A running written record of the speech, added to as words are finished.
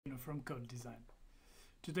from Code Design.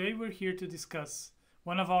 Today we're here to discuss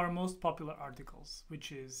one of our most popular articles,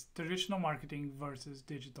 which is traditional marketing versus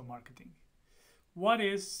digital marketing. What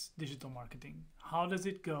is digital marketing? How does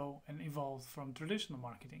it go and evolve from traditional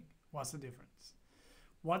marketing? What's the difference?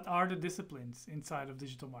 What are the disciplines inside of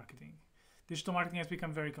digital marketing? Digital marketing has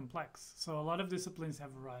become very complex, so a lot of disciplines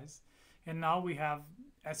have arisen, and now we have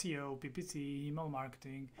SEO, PPC, email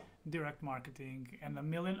marketing, direct marketing, and a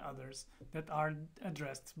million others that are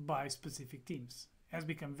addressed by specific teams. It has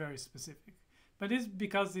become very specific. But is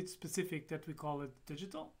because it's specific that we call it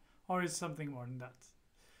digital, or is something more than that?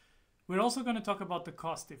 We're also going to talk about the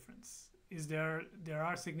cost difference. There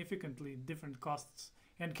are significantly different costs,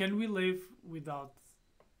 and can we live without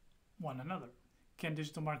one another? Can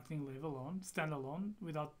digital marketing live alone, stand alone,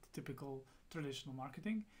 without typical traditional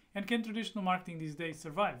marketing? And can traditional marketing these days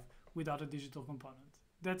survive without a digital component?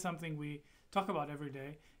 That's something we talk about every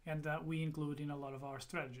day and that we include in a lot of our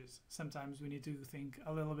strategies. Sometimes we need to think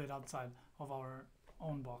a little bit outside of our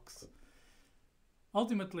own box.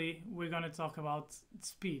 Ultimately, we're going to talk about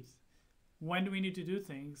speed. When do we need to do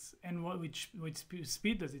things, and which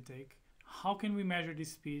speed does it take? How can we measure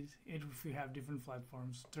this speed if we have different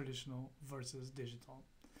platforms, traditional versus digital?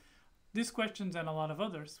 These questions and a lot of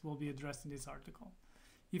others will be addressed in this article.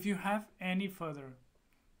 If you have any further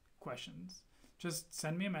questions, just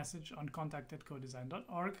send me a message on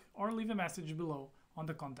contact@codedesign.org or leave a message below on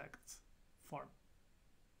the contacts form.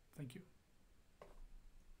 Thank you.